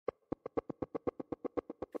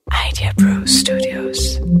Media Pro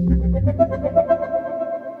Studios.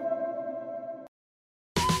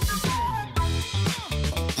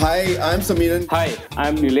 Hi, I'm Samiran. Hi,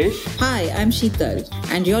 I'm Nilesh. Hi, I'm Sheetal,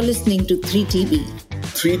 and you're listening to 3TB.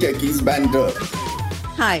 Three Techies Banter.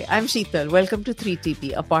 Hi, I'm Sheetal. Welcome to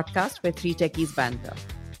 3TP, a podcast where three techies banter.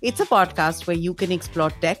 It's a podcast where you can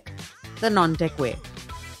explore tech the non-tech way.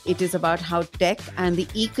 It is about how tech and the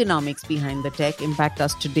economics behind the tech impact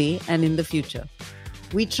us today and in the future.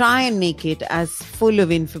 We try and make it as full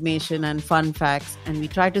of information and fun facts, and we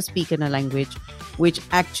try to speak in a language which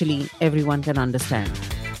actually everyone can understand.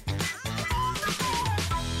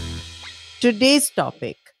 Today's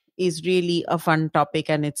topic is really a fun topic,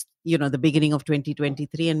 and it's, the beginning of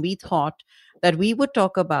 2023. And we thought that we would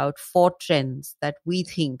talk about 4 trends that we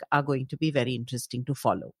think are going to be very interesting to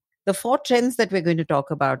follow. The 4 trends that we're going to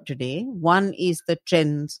talk about today, one is the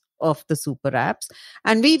trends of the super apps.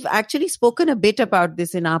 And we've actually spoken a bit about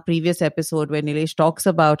this in our previous episode where Nilesh talks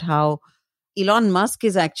about how Elon Musk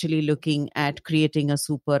is actually looking at creating a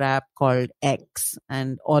super app called X,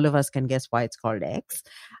 and all of us can guess why it's called X.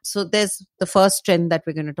 So there's the first trend that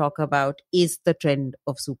we're going to talk about is the trend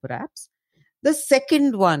of super apps. The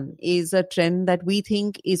second one is a trend that we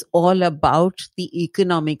think is all about the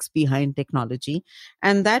economics behind technology,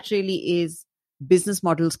 and that really is business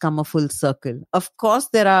models come a full circle. Of course,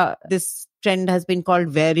 this trend has been called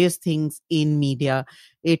various things in media.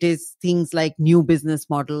 It is things like new business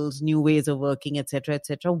models, new ways of working, etc.,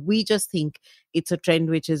 etc. We just think it's a trend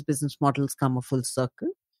which is business models come a full circle.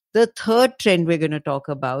 The third trend we're going to talk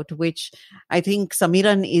about, which I think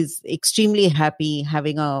Samiran is extremely happy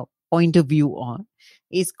having a point of view on,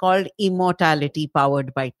 is called immortality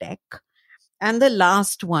powered by tech. And the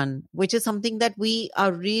last one, which is something that we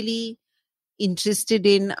are really interested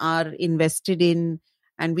in, are invested in,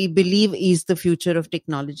 and we believe is the future of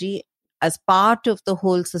technology. As part of the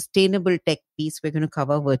whole sustainable tech piece, we're going to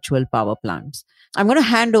cover virtual power plants. I'm going to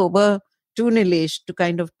hand over to Nilesh to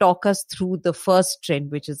kind of talk us through the first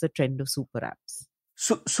trend, which is the trend of super apps.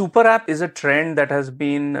 Super app is a trend that has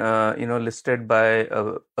been, listed by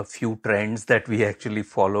a few trends that we actually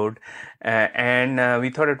followed, and we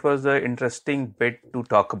thought it was an interesting bit to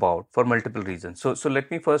talk about for multiple reasons. So let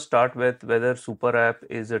me first start with whether super app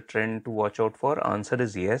is a trend to watch out for. Answer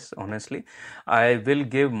is yes. Honestly, I will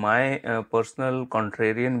give my personal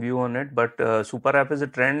contrarian view on it, but super app is a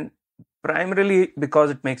trend primarily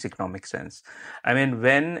because it makes economic sense. I mean,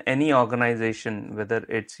 when any organization, whether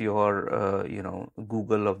it's your,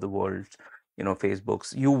 Google of the world,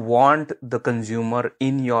 Facebooks, you want the consumer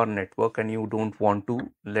in your network and you don't want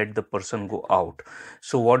to let the person go out.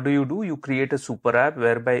 So what do? You create a super app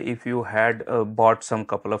whereby if you had bought some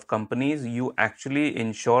couple of companies, you actually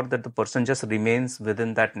ensure that the person just remains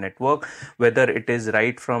within that network, whether it is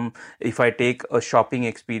right from, if I take a shopping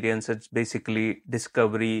experience, it's basically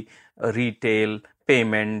discovery, retail,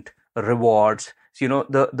 payment, rewards. So,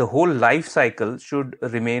 the whole life cycle should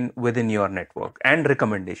remain within your network, and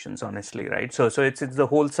recommendations, honestly, right? So it's the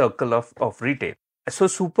whole circle of retail. So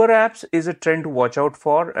super apps is a trend to watch out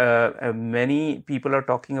for. Many people are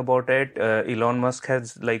talking about it. Elon Musk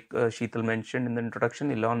has, like Sheetal mentioned in the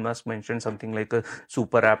introduction, Elon Musk mentioned something like a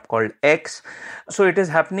super app called X. So it is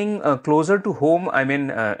happening closer to home. I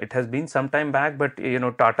mean, it has been some time back, but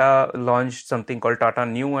Tata launched something called Tata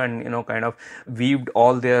Neu, and kind of weaved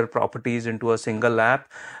all their properties into a single app.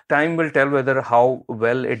 Time will tell whether how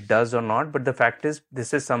well it does or not, but the fact is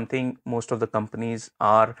this is something most of the companies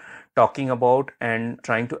are talking about and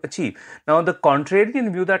trying to achieve. Now, the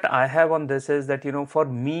contrarian view that I have on this is that, for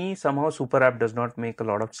me, somehow super app does not make a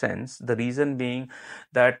lot of sense. The reason being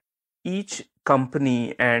that each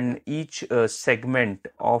company and each segment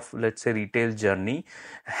of, let's say, retail journey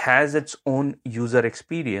has its own user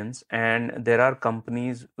experience, and there are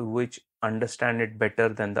companies which understand it better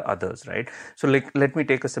than the others, right? So let me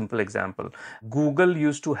take a simple example. Google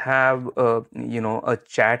used to have a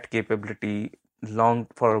chat capability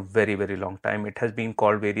for a very, very long time. It has been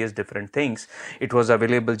called various different things. It was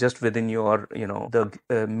available just within your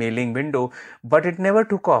the mailing window, but it never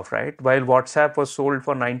took off, right? While WhatsApp was sold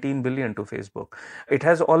for 19 billion to Facebook, it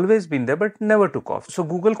has always been there but never took off. So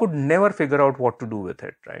Google could never figure out what to do with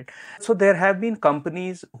it, right? So there have been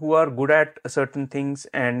companies who are good at certain things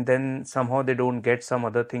and then somehow they don't get some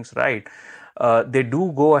other things right. They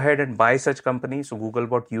do go ahead and buy such companies. So Google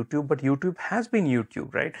bought YouTube, but YouTube has been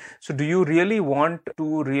YouTube, right? So do you really want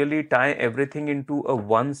to really tie everything into a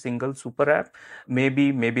one single super app?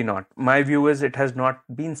 Maybe, maybe not. My view is it has not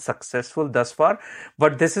been successful thus far,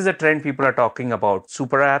 but this is a trend people are talking about,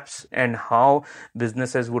 super apps, and how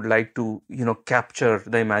businesses would like to, capture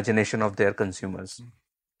the imagination of their consumers.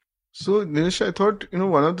 So, Nilesh, I thought,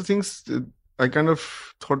 one of the things I kind of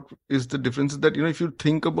thought is the difference is that, if you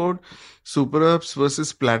think about super apps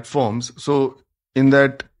versus platforms, so in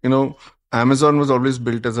that, Amazon was always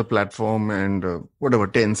built as a platform and whatever,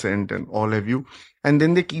 Tencent and all have you. And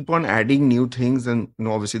then they keep on adding new things and,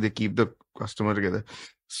 obviously they keep the customer together.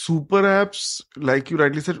 Super apps, like you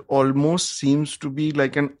rightly said, almost seems to be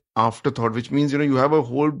like an afterthought, which means, you have a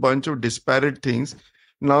whole bunch of disparate things.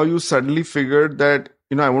 Now you suddenly figured that,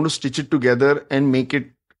 I want to stitch it together and make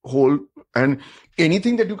it whole. And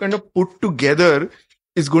anything that you kind of put together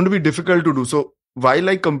is going to be difficult to do. So while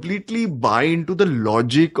I completely buy into the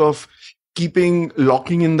logic of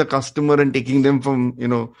locking in the customer and taking them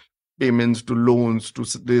from, payments to loans to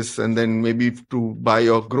this, and then maybe to buy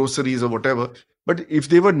your groceries or whatever. But if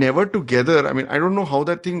they were never together, I mean, I don't know how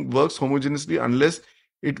that thing works homogeneously unless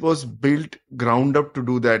it was built ground up to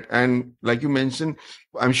do that. And like you mentioned,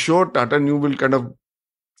 I'm sure Tata New will kind of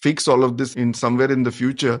fix all of this in somewhere in the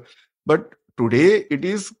future. But today it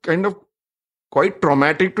is kind of quite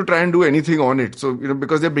traumatic to try and do anything on it. So,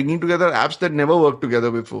 because they're bringing together apps that never worked together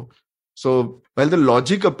before. So while the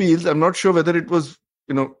logic appeals, I'm not sure whether it was,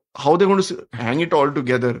 how they're going to hang it all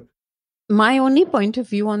together. My only point of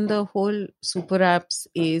view on the whole super apps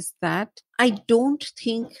is that I don't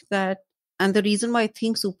think that, and the reason why I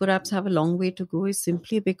think super apps have a long way to go is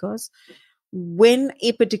simply because when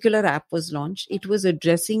a particular app was launched, it was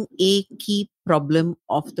addressing a key problem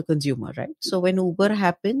of the consumer, right? So when Uber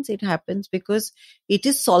happens, it happens because it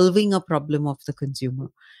is solving a problem of the consumer.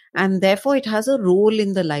 And therefore, it has a role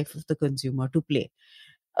in the life of the consumer to play.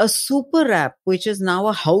 A super app, which is now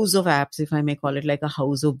a house of apps, if I may call it like a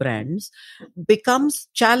house of brands, becomes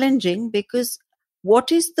challenging because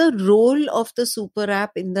what is the role of the super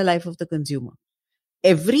app in the life of the consumer?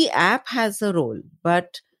 Every app has a role,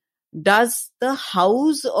 but does the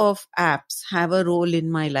house of apps have a role in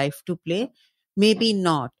my life to play? Maybe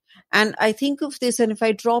not. And I think of this, and if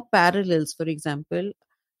I draw parallels, for example,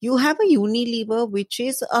 you have a Unilever, which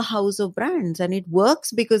is a house of brands, and it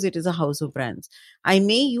works because it is a house of brands. I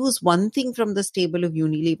may use one thing from the stable of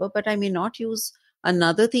Unilever, but I may not use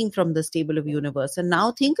another thing from the stable of Universe. And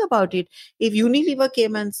now think about it. If Unilever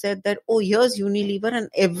came and said that, oh, here's Unilever and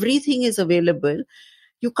everything is available,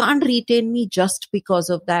 you can't retain me just because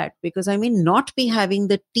of that, because I may not be having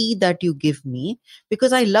the tea that you give me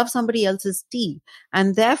because I love somebody else's tea.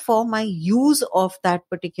 And therefore, my use of that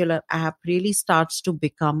particular app really starts to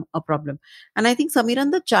become a problem. And I think,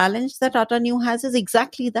 Samiran, the challenge that Tata New has is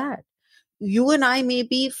exactly that. You and I may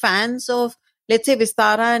be fans of, let's say,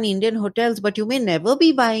 Vistara and Indian hotels, but you may never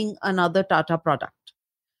be buying another Tata product.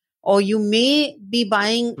 Or you may be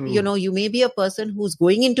buying, you may be a person who's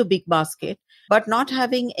going into Big Basket, but not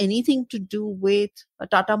having anything to do with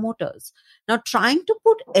Tata Motors. Now, trying to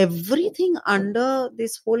put everything under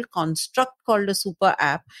this whole construct called a super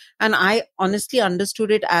app, and I honestly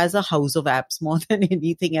understood it as a house of apps more than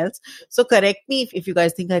anything else. So correct me if you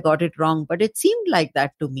guys think I got it wrong, but it seemed like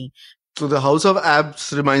that to me. So the house of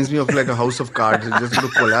apps reminds me of like a house of cards. It's just going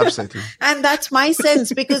to collapse, I think. And that's my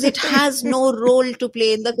sense, because it has no role to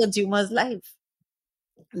play in the consumer's life.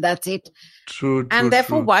 That's it. True. And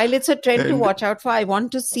therefore, while it's a trend to And- watch out for, I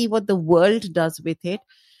want to see what the world does with it,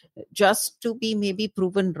 just to be maybe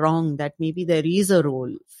proven wrong that maybe there is a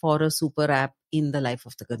role for a super app in the life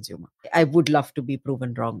of the consumer. I would love to be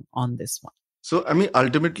proven wrong on this one. So, I mean,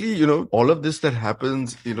 ultimately, all of this that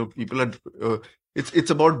happens, people are, it's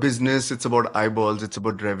about business, it's about eyeballs, it's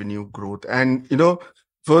about revenue growth. And,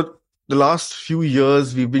 for the last few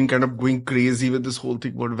years, we've been kind of going crazy with this whole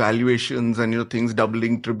thing about valuations and, things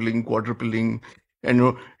doubling, tripling, quadrupling. And,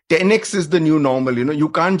 10x is the new normal. You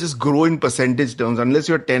can't just grow in percentage terms. Unless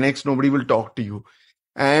you're 10x, nobody will talk to you.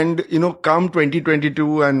 And, come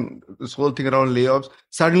 2022 and this whole thing around layoffs,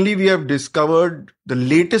 suddenly we have discovered the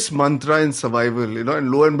latest mantra in survival,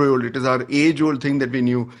 and lo and behold, it is our age-old thing that we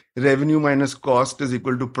knew: revenue minus cost is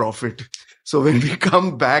equal to profit. So when we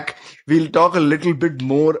come back, we'll talk a little bit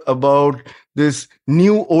more about this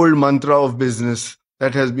new old mantra of business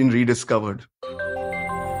that has been rediscovered.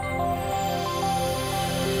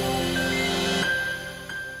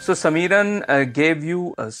 So Samiran gave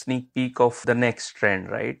you a sneak peek of the next trend,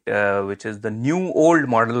 right? Which is the new old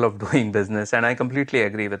model of doing business. And I completely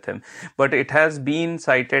agree with him. But it has been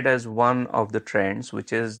cited as one of the trends,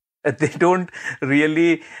 which is they don't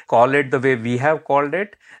really call it the way we have called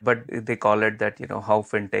it, but they call it that, how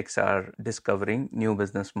fintechs are discovering new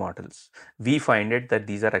business models. We find it that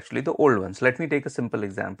these are actually the old ones. Let me take a simple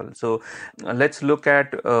example. So let's look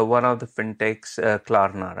at one of the fintechs,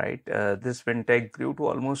 Klarna, right? This fintech grew to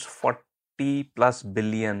almost 40+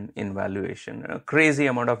 billion in valuation, a crazy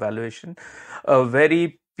amount of valuation, a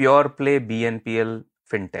very pure play BNPL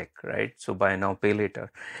fintech, right? So buy now, pay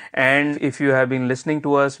later. And if you have been listening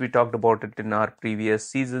to us, we talked about it in our previous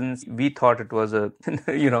seasons. We thought it was a,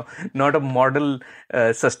 not a model,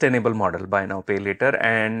 sustainable model, buy now, pay later.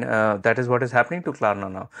 And that is what is happening to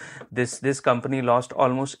Klarna now. This company lost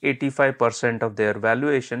almost 85% of their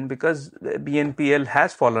valuation because BNPL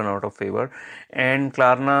has fallen out of favor. And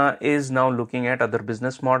Klarna is now looking at other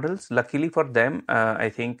business models. Luckily for them, I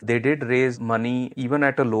think they did raise money even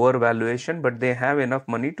at a lower valuation, but they have enough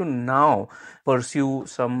money to now pursue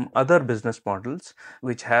some other business models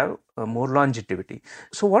which have more longevity.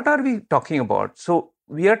 So what are we talking about? So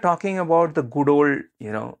we are talking about the good old,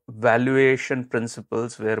 valuation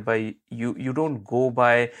principles whereby you don't go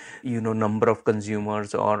by, number of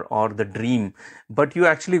consumers or the dream, but you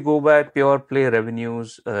actually go by pure play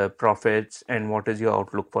revenues, profits, and what is your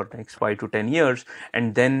outlook for next 5 to 10 years,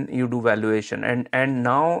 and then you do valuation. And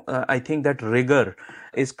now I think that rigor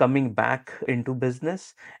is coming back into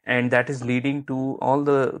business, and that is leading to all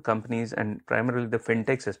the companies and primarily the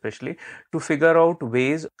fintechs especially to figure out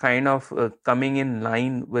ways kind of coming in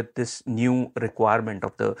line with this new requirement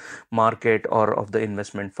of the market or of the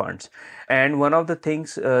investment funds. And one of the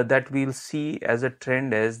things that we'll see as a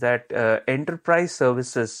trend is that enterprise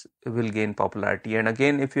services will gain popularity. And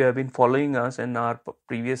again, if you have been following us in our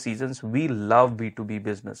previous seasons, we love B2B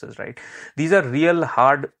businesses, right? These are real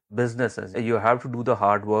hard businesses. You have to do the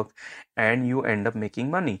hard work and you end up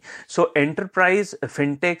making money. So enterprise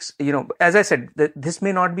fintechs, as I said, this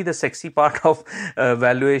may not be the sexy part of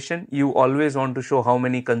valuation. You always want to show how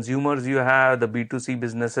many consumers you have. The B2C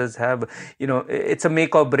businesses have, it's a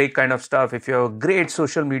make or break kind of stuff. If you're a great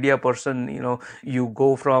social media person, you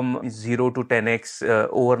go from 0 to 10x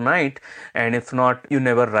overnight. And if not, you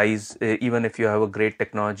never rise, even if you have a great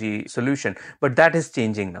technology solution. But that is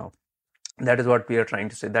changing now. That is what we are trying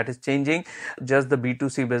to say. That is changing. Just the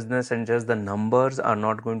B2C business and just the numbers are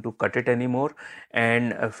not going to cut it anymore.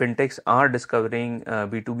 And fintechs are discovering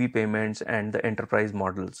B2B payments and the enterprise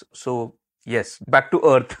models. So yes, back to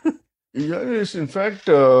earth. Yes, in fact,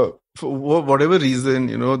 for whatever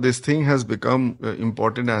reason, this thing has become an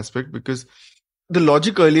important aspect because the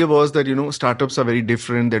logic earlier was that, startups are very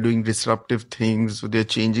different. They're doing disruptive things. So they're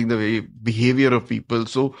changing the way behavior of people.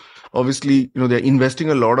 So obviously, they're investing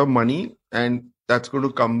a lot of money and that's going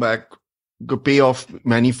to come back, pay off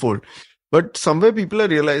manifold. But somewhere people are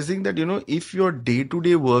realizing that, if you're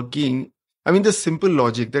day-to-day working, the simple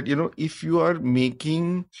logic that, if you are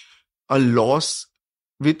making a loss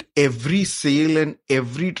with every sale and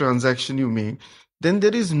every transaction you make, then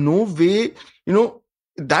there is no way,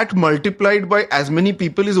 that multiplied by as many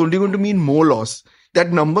people is only going to mean more loss.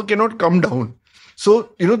 That number cannot come down.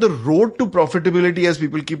 So, the road to profitability, as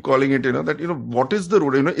people keep calling it, that, what is the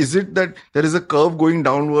road? Is it that there is a curve going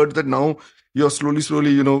downward that now you're slowly,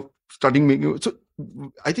 starting making? So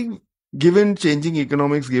I think given changing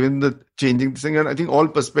economics, given the changing thing, and I think all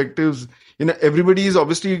perspectives, everybody is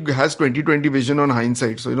obviously has 20/20 vision on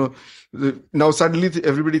hindsight. So, now suddenly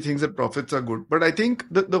everybody thinks that profits are good. But I think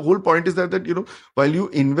the whole point is that, while you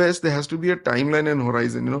invest, there has to be a timeline and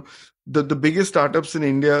horizon. The biggest startups in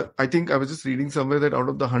India, I think I was just reading somewhere that out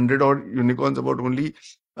of the 100 odd unicorns, about only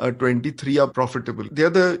 23 are profitable. They are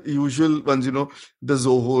the usual ones, the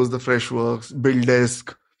Zohos, the Freshworks,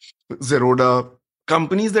 BillDesk, Zerodha.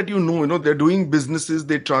 Companies that they're doing businesses,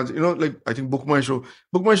 they charge, like I think Book My Show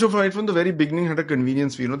right from the very beginning had a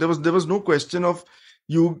convenience fee. There was no question of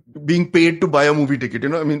you being paid to buy a movie ticket,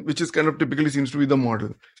 which is kind of typically seems to be the model.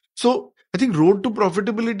 So I think road to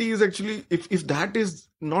profitability is actually, if that is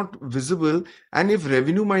not visible and if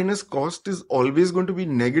revenue minus cost is always going to be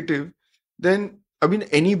negative, then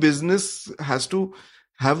any business has to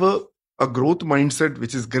have a growth mindset,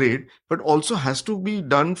 which is great, but also has to be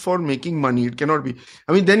done for making money. It cannot be,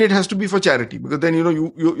 then it has to be for charity, because then,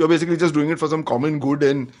 you're basically just doing it for some common good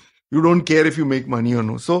and you don't care if you make money or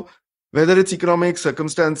no. So whether it's economic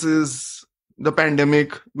circumstances, the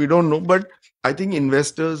pandemic, we don't know, but I think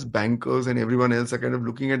investors, bankers, and everyone else are kind of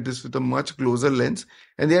looking at this with a much closer lens,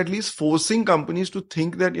 and they're at least forcing companies to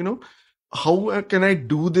think that, how can I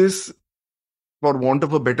do this, for want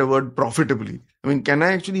of a better word, profitably? Can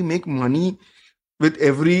I actually make money with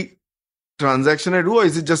every transaction I do, or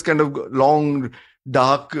is it just kind of long,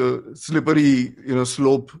 dark, slippery,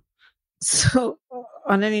 slope? So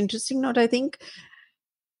on an interesting note, I think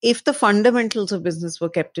if the fundamentals of business were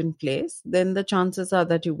kept in place, then the chances are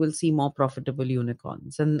that you will see more profitable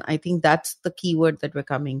unicorns. And I think that's the keyword that we're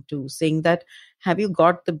coming to, saying that, have you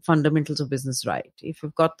got the fundamentals of business right? If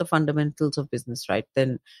you've got the fundamentals of business right,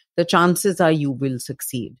 then the chances are you will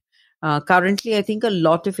succeed. Currently, I think a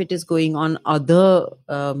lot of it is going on other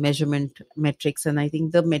measurement metrics, and I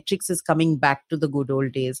think the metrics is coming back to the good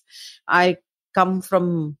old days. I come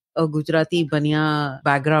from a Gujarati Baniya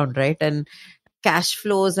background, right? And cash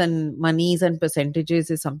flows and monies and percentages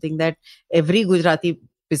is something that every Gujarati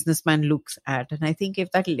businessman looks at. And I think if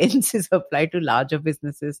that lens is applied to larger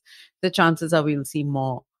businesses, the chances are we'll see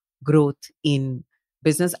more growth in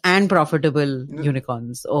business and profitable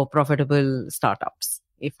unicorns or profitable startups,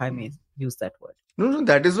 if I may use that word. No,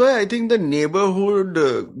 that is why I think the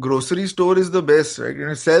neighborhood grocery store is the best, right?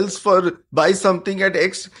 Buy something at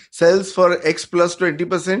X, sells for X plus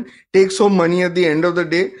 20%, takes home money at the end of the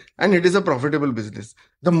day, and it is a profitable business.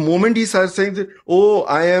 The moment he starts saying that, oh,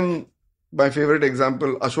 I am, my favorite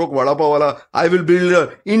example, Ashok Vada Pav Wala, I will build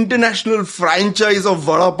an international franchise of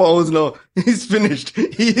Vada Pavs now. He's finished.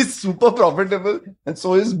 He is super profitable, and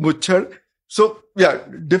so is Butcher. So, yeah,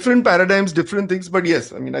 different paradigms, different things. But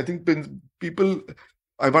yes, I mean, I think people,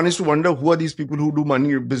 I managed to wonder who are these people who do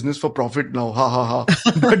money business for profit now. Ha, ha, ha.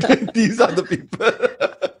 But these are the people.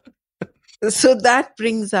 So that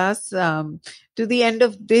brings us to the end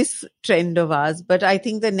of this trend of ours. But I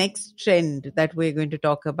think the next trend that we're going to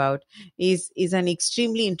talk about is an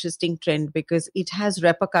extremely interesting trend because it has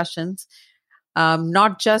repercussions,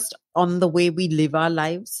 not just on the way we live our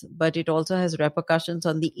lives, but it also has repercussions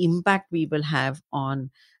on the impact we will have on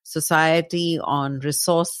society, on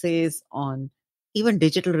resources, on even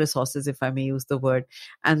digital resources, if I may use the word.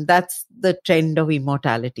 And that's the trend of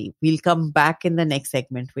immortality. We'll come back in the next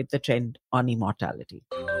segment with the trend on immortality.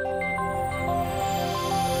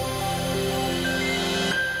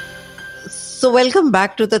 So welcome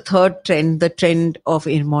back to the third trend, the trend of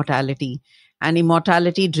immortality, and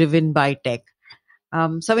immortality driven by tech.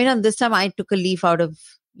 Samiran, this time I took a leaf out of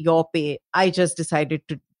your pay. I just decided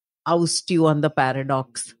to oust you on the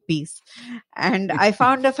paradox piece. And I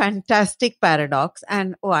found a fantastic paradox.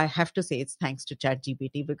 And I have to say it's thanks to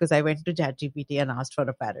ChatGPT, because I went to ChatGPT and asked for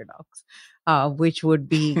a paradox, which would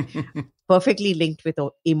be perfectly linked with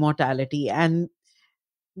immortality. And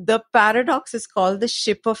the paradox is called the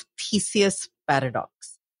Ship of Theseus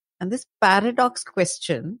paradox. And this paradox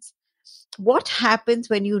questions, what happens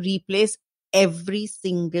when you replace every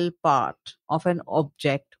single part of an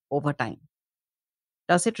object over time?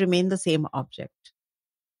 Does it remain the same object?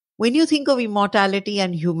 When you think of immortality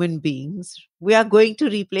and human beings, we are going to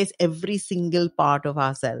replace every single part of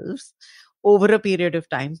ourselves over a period of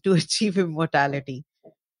time to achieve immortality.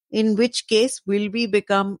 In which case, will we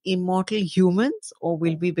become immortal humans or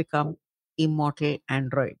will we become immortal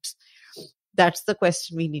androids? That's the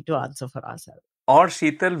question we need to answer for ourselves. Or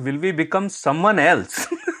Sheetal, will we become someone else?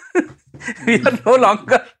 We are no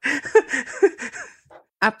longer...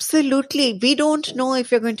 Absolutely. We don't know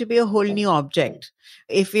if you're going to be a whole new object,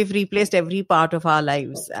 if we've replaced every part of our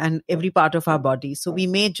lives and every part of our body. So we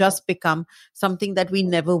may just become something that we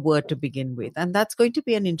never were to begin with. And that's going to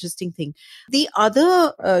be an interesting thing. The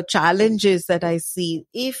other challenges that I see,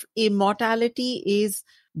 if immortality is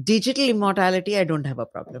digital immortality, I don't have a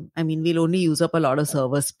problem. I mean, we'll only use up a lot of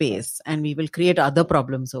server space and we will create other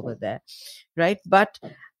problems over there, right? But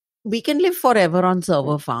we can live forever on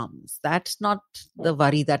server farms. That's not the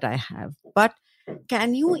worry that I have. But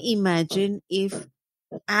can you imagine if,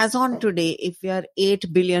 as on today, if we are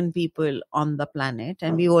 8 billion people on the planet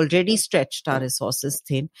and we already stretched our resources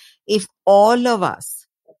thin, if all of us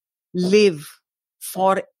live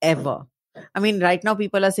forever? I mean, right now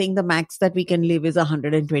people are saying the max that we can live is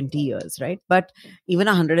 120 years, right? But even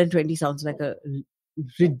 120 sounds like a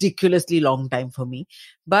ridiculously long time for me.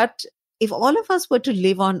 But if all of us were to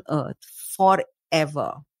live on Earth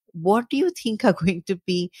forever, what do you think are going to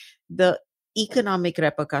be the economic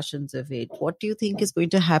repercussions of it? What do you think is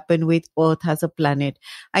going to happen with Earth as a planet?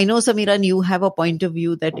 I know, Samiran, you have a point of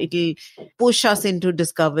view that it'll push us into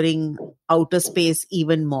discovering outer space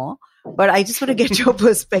even more. But I just want to get your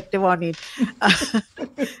perspective on it.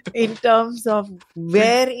 In terms of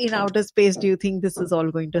where in outer space do you think this is all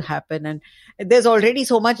going to happen? And there's already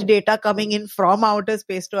so much data coming in from outer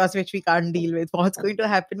space to us, which we can't deal with. What's going to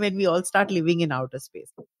happen when we all start living in outer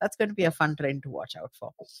space? That's going to be a fun trend to watch out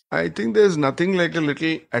for. I think there's nothing like a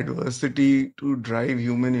little adversity to drive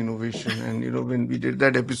human innovation. And, when we did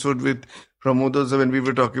that episode with Pramod, when we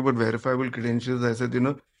were talking about verifiable credentials, I said,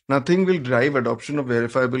 nothing will drive adoption of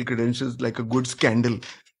verifiable credentials like a good scandal.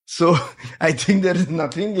 So I think there is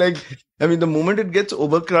nothing like, the moment it gets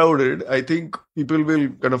overcrowded, I think people will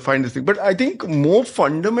kind of find this thing. But I think more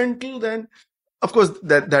fundamental than, of course,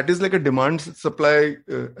 that is like a demand supply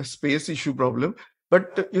space issue problem.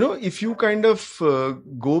 But, if you kind of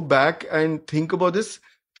go back and think about this,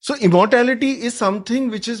 so immortality is something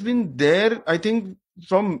which has been there, I think,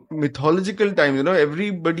 from mythological times,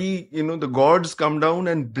 everybody, the gods come down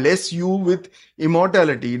and bless you with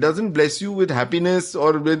immortality. It doesn't bless you with happiness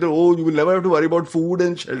or with, oh, you will never have to worry about food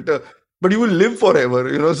and shelter, but you will live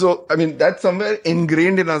forever, So, I mean, that's somewhere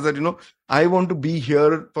ingrained in us that, I want to be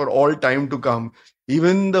here for all time to come.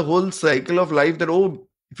 Even the whole cycle of life that, oh,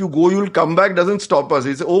 if you go, you'll come back doesn't stop us.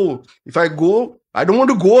 It's, oh, if I go, I don't want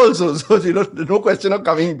to go also. So, there's no question of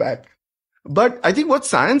coming back. But I think what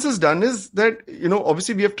science has done is that,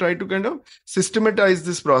 obviously we have tried to kind of systematize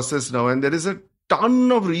this process now. And there is a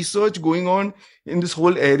ton of research going on in this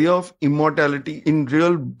whole area of immortality in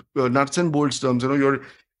real nuts and bolts terms.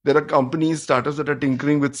 There are companies, startups that are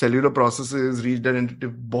tinkering with cellular processes,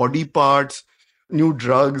 regenerative body parts, new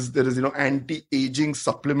drugs. There is, anti-aging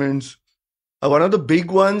supplements. One of the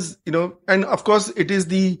big ones, and of course, it is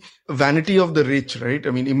the vanity of the rich, right?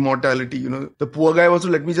 I mean, immortality, the poor guy wants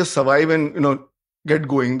to let me just survive and, get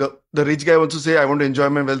going. The rich guy wants to say, I want to enjoy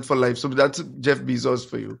my wealth for life. So that's Jeff Bezos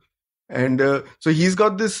for you. And so he's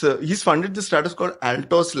got this, he's funded this startup called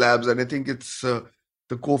Altos Labs. And I think it's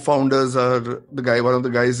the co-founders are one of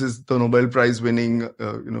the guys is the Nobel Prize winning,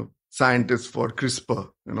 scientist for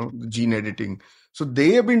CRISPR, the gene editing. So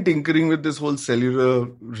they have been tinkering with this whole cellular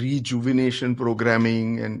rejuvenation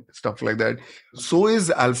programming and stuff like that. So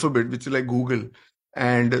is Alphabet, which is like Google.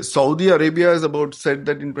 And Saudi Arabia has about said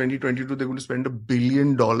that in 2022, they're going to spend $1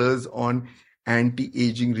 billion on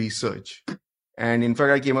anti-aging research. And in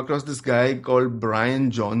fact, I came across this guy called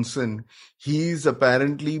Brian Johnson. He's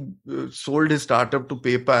apparently sold his startup to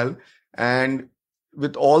PayPal, and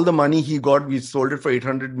with all the money he got, we sold it for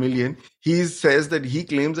 800 million. He says that he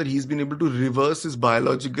claims that he's been able to reverse his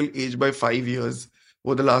biological age by 5 years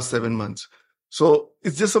over the last 7 months. So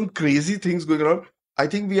it's just some crazy things going on. I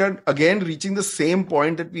think we are again reaching the same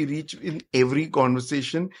point that we reach in every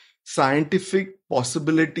conversation: scientific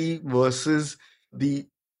possibility versus the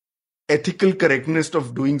ethical correctness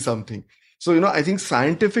of doing something. So, I think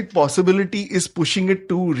scientific possibility is pushing it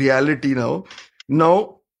to reality now.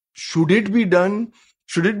 Now, should it be done?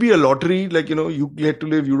 Should it be a lottery? Like, you get to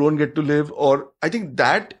live, you don't get to live? Or I think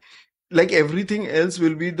that, like everything else,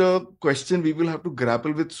 will be the question we will have to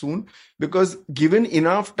grapple with soon. Because given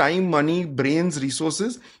enough time, money, brains,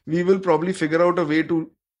 resources, we will probably figure out a way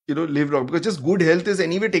to, live long. Because just good health is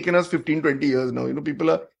anyway taken us 15, 20 years now.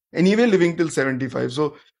 People are anyway living till 75.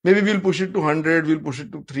 So maybe we'll push it to 100, we'll push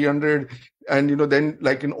it to 300. And, then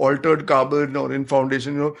like in altered carbon or in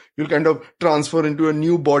foundation, you'll kind of transfer into a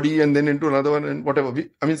new body and then into another one and whatever.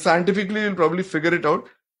 Scientifically, we'll probably figure it out.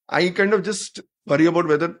 I kind of just worry about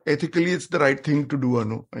whether ethically it's the right thing to do or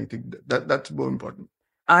no. I think that's more important.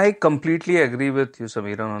 I completely agree with you,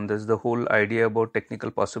 Samiran, on this. The whole idea about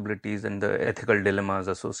technical possibilities and the ethical dilemmas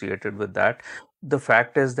associated with that. The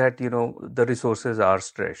fact is that, the resources are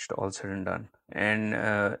stretched, all said and done.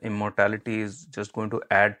 And immortality is just going to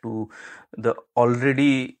add to the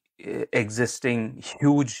already existing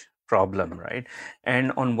huge problem, right?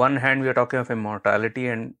 And on one hand, we are talking of immortality,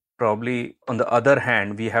 and probably on the other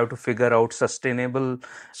hand, we have to figure out sustainable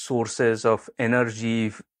sources of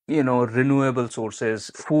energy, renewable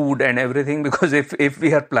sources, food and everything, because if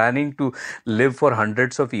we are planning to live for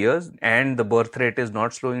hundreds of years and the birth rate is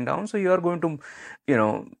not slowing down, so you are going to,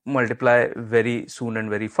 multiply very soon and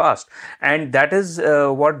very fast. And that is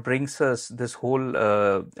what brings us, this whole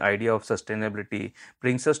idea of sustainability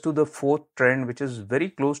brings us to the fourth trend, which is very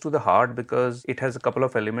close to the heart because it has a couple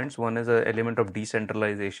of elements. One is an element of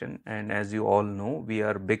decentralization. And as you all know, we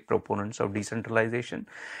are big proponents of decentralization.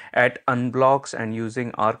 At Unblocks and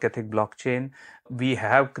using Archethic blockchain, we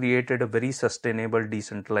have created a very sustainable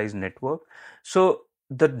decentralized network. So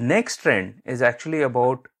the next trend is actually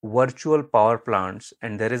about virtual power plants,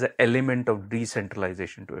 and there is an element of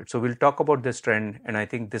decentralization to it. So we'll talk about this trend, and I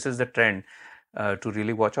think this is the trend to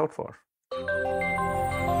really watch out for.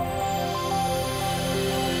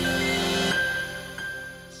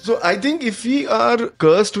 So I think if we are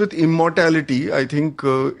cursed with immortality, I think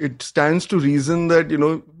it stands to reason that,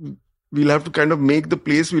 we'll have to kind of make the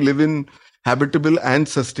place we live in habitable and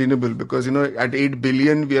sustainable because, at 8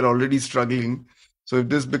 billion, we are already struggling. So if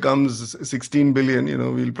this becomes 16 billion,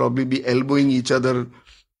 we'll probably be elbowing each other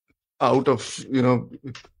out of,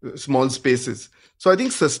 small spaces. So I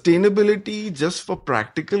think sustainability, just for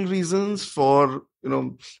practical reasons, for,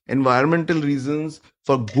 environmental reasons,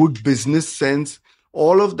 for good business sense,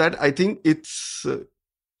 all of that, I think it's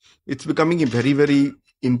becoming very, very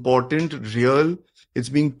important, real. It's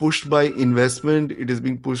being pushed by investment. It is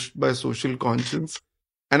being pushed by social conscience.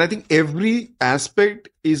 And I think every aspect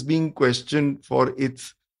is being questioned for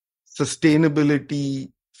its sustainability,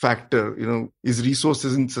 factor. Is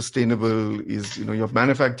resources sustainable? Is your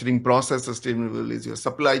manufacturing process sustainable? Is your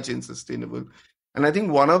supply chain sustainable? And I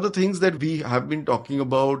think one of the things that we have been talking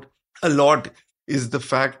about a lot is the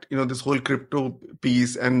fact, this whole crypto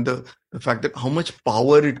piece, and the fact that how much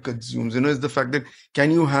power it consumes. Is the fact that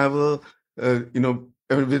can you have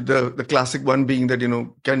with the classic one being that,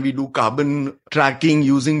 can we do carbon tracking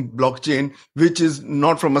using blockchain, which is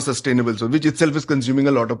not from a sustainable source, which itself is consuming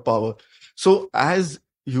a lot of power. So as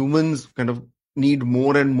humans kind of need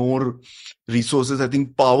more and more resources, I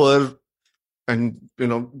think power and,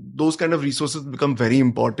 those kind of resources become very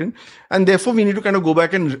important. And therefore, we need to kind of go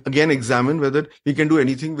back and again examine whether we can do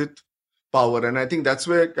anything with power. And I think that's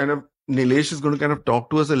where kind of Nilesh is going to kind of talk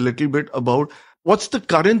to us a little bit about what's the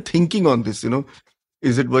current thinking on this,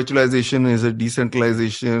 Is it virtualization? Is it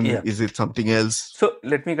decentralization? Yeah. Is it something else? So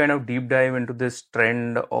let me kind of deep dive into this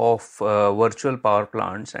trend of virtual power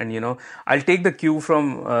plants. And, I'll take the cue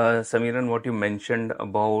from Samiran, what you mentioned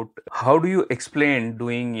about how do you explain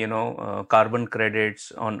doing, carbon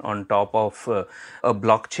credits on top of a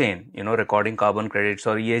blockchain, recording carbon credits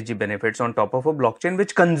or ESG benefits on top of a blockchain,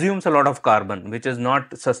 which consumes a lot of carbon, which is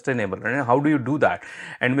not sustainable. Right? How do you do that?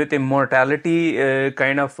 And with immortality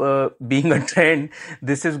being a trend,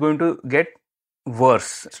 this is going to get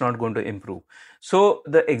worse. It's not going to improve. So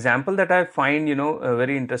the example that I find,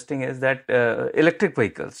 very interesting is that electric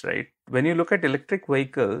vehicles, right? When you look at electric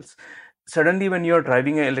vehicles, suddenly when you're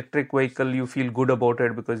driving an electric vehicle, you feel good about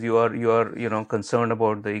it because you are concerned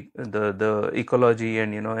about the ecology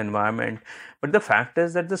and, environment. But the fact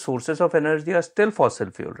is that the sources of energy are still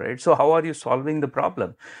fossil fuel, right? So how are you solving the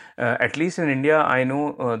problem? At least in India, I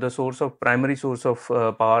know the primary source of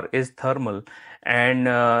power is thermal and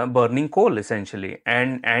burning coal essentially.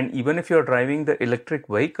 And even if you're driving the electric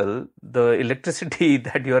vehicle, the electricity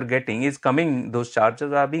that you are getting is coming, those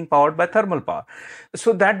charges are being powered by thermal power.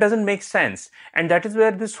 So that doesn't make sense. And that is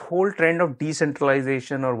where this whole trend of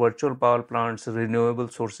decentralization or virtual power plants, renewable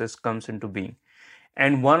sources comes into being.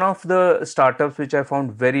 And one of the startups which I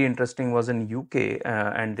found very interesting was in UK,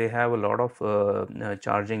 and they have a lot of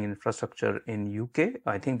charging infrastructure in UK.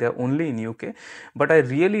 I think they're only in UK, but I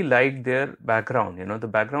really liked their background. The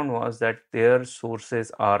background was that their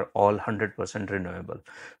sources are all 100% renewable.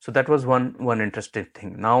 So that was one interesting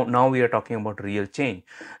thing. Now we are talking about real change.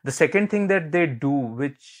 The second thing that they do,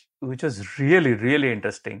 which was really, really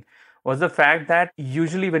interesting, was the fact that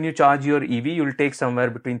usually when you charge your EV, you'll take somewhere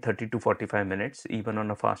between 30 to 45 minutes, even on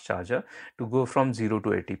a fast charger, to go from 0 to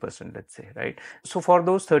 80%, let's say, right? So for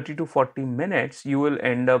those 30 to 40 minutes, you will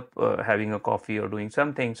end up having a coffee or doing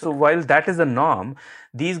something. So while that is the norm,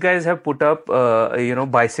 these guys have put up,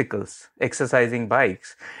 bicycles, exercising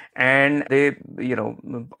bikes, and they,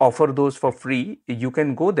 offer those for free. You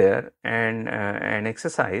can go there and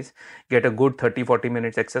exercise, get a good 30-40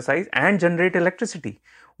 minutes exercise and generate electricity,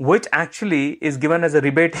 which actually is given as a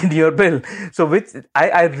rebate in your bill. So which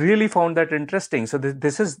I really found that interesting. So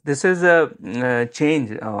this is a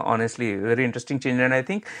change, honestly, very interesting change. And I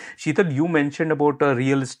think, Sheetal, you mentioned about a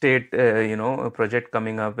real estate, a project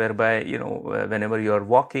coming up whereby, whenever you're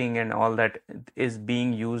walking and all that is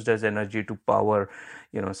being used as energy to power,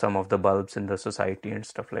 some of the bulbs in the society and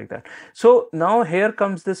stuff like that. So now here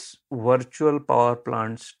comes this virtual power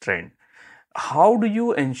plants trend. How do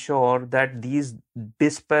you ensure that these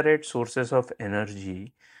disparate sources of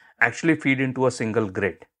energy actually feed into a single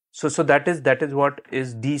grid? So that is what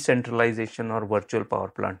is decentralization or virtual power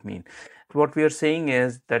plant mean. What we are saying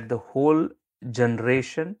is that the whole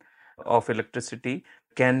generation of electricity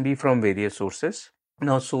can be from various sources.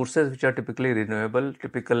 Now, sources which are typically renewable,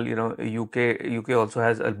 UK also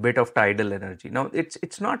has a bit of tidal energy. Now,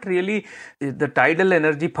 it's not really, the tidal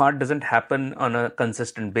energy part doesn't happen on a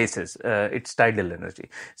consistent basis. It's tidal energy.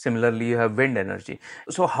 Similarly, you have wind energy.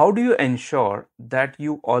 So how do you ensure that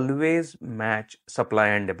you always match supply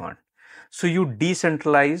and demand? So you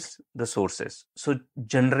decentralize the sources. So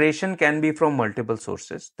generation can be from multiple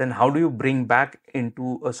sources. Then how do you bring back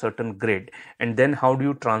into a certain grid? And then how do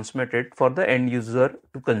you transmit it for the end user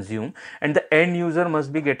to consume? And the end user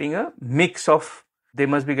must be getting they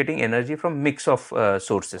must be getting energy from mix of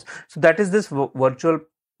sources. So that is this virtual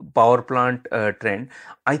power plant trend.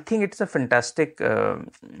 I think it's a fantastic,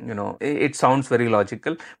 it sounds very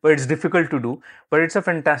logical, but it's difficult to do, but it's a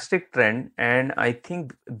fantastic trend. And I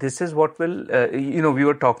think this is what will, we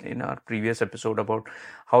were talking in our previous episode about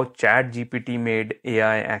how ChatGPT made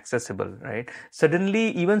AI accessible, right? Suddenly,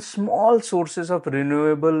 even small sources of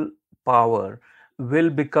renewable power will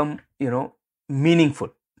become, meaningful.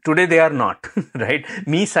 Today they are not, right?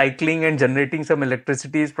 Me cycling and generating some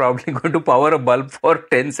electricity is probably going to power a bulb for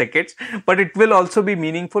 10 seconds, but it will also be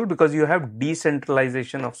meaningful because you have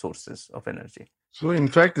decentralization of sources of energy. So in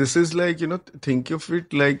fact, this is like, think of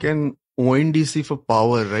it like an ONDC for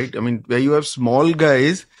power, right? I mean, where you have small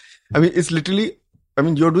guys. I mean, it's literally,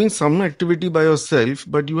 you're doing some activity by yourself,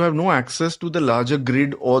 but you have no access to the larger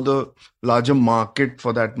grid or the larger market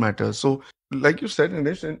for that matter. So like you said,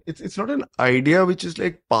 Nilesh, and it's not an idea which is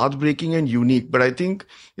like path breaking and unique, but I think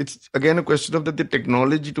it's again a question of that the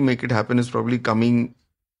technology to make it happen is probably coming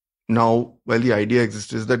now while the idea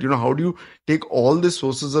exists. Is that, how do you take all the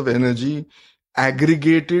sources of energy,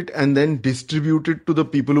 aggregate it, and then distribute it to the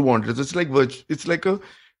people who want it? So it's like a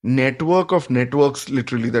network of networks,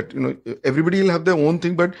 literally, that everybody will have their own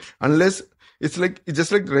thing, but unless it's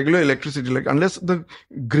just like regular electricity, like unless the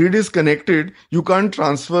grid is connected, you can't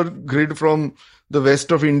transfer grid from the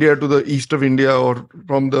west of India to the east of India or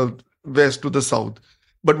from the west to the south.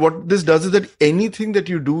 But what this does is that anything that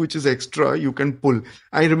you do which is extra, you can pull.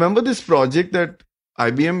 I remember this project that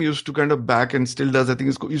IBM used to kind of back and still does. I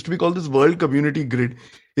think it used to be called this World Community Grid.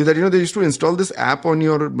 Is that, they used to install this app on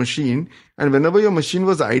your machine, and whenever your machine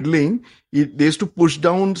was idling, they used to push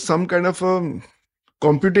down some kind of a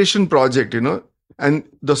computation project, and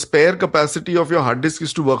the spare capacity of your hard disk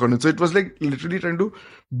is to work on it. So it was like literally trying to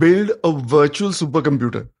build a virtual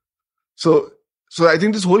supercomputer. So I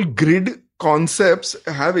think this whole grid concepts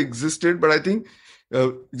have existed, but I think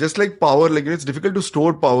just like power, like it's difficult to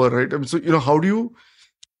store power, right? So how do you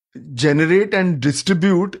generate and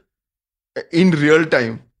distribute in real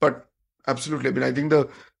time? But absolutely, I think the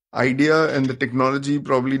idea and the technology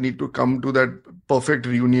probably need to come to that perfect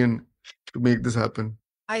reunion to make this happen.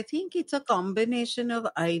 I think it's a combination of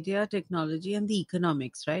idea, technology, and the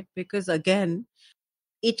economics, right? Because again,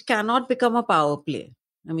 it cannot become a power play.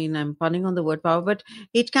 I'm punning on the word power, but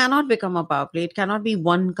it cannot become a power play. It cannot be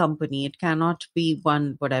one company. It cannot be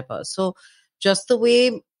one whatever. So just the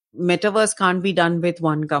way metaverse can't be done with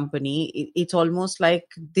one company, it's almost like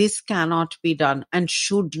this cannot be done and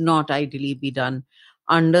should not ideally be done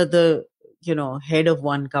under the, head of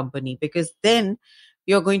one company, because then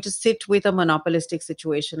you're going to sit with a monopolistic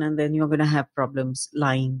situation and then you're going to have problems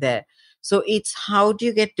lying there. So it's how do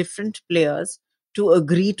you get different players to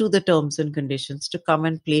agree to the terms and conditions to come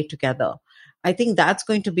and play together? I think that's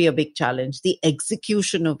going to be a big challenge, the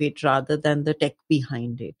execution of it rather than the tech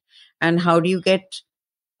behind it. And how do you get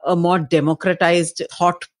a more democratized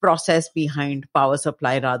thought process behind power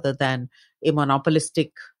supply rather than a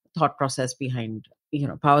monopolistic thought process behind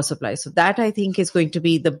power supply? So that I think is going to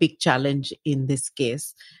be the big challenge in this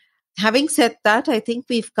case. Having said that, I think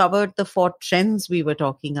we've covered the 4 trends we were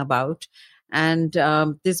talking about. And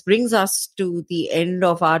this brings us to the end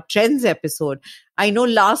of our trends episode. I know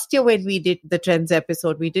last year when we did the trends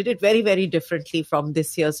episode, we did it very, very differently from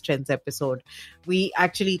this year's trends episode. We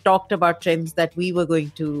actually talked about trends that we were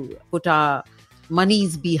going to put our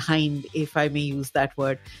monies behind, if I may use that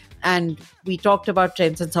word. And we talked about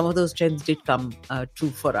trends, and some of those trends did come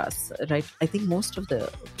true for us, right? I think most of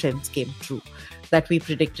the trends came true that we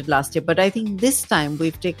predicted last year. But I think this time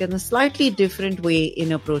we've taken a slightly different way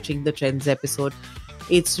in approaching the trends episode.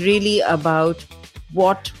 It's really about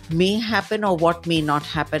what may happen or what may not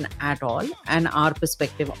happen at all, and our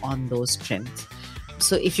perspective on those trends.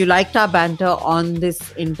 So if you liked our banter on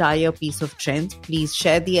this entire piece of trends, please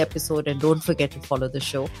share the episode and don't forget to follow the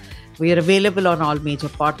show. We are available on all major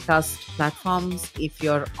podcast platforms. If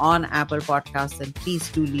you're on Apple Podcasts, then please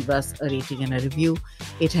do leave us a rating and a review.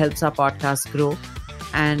 It helps our podcast grow.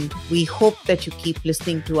 And we hope that you keep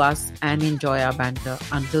listening to us and enjoy our banter.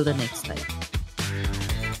 Until the next time.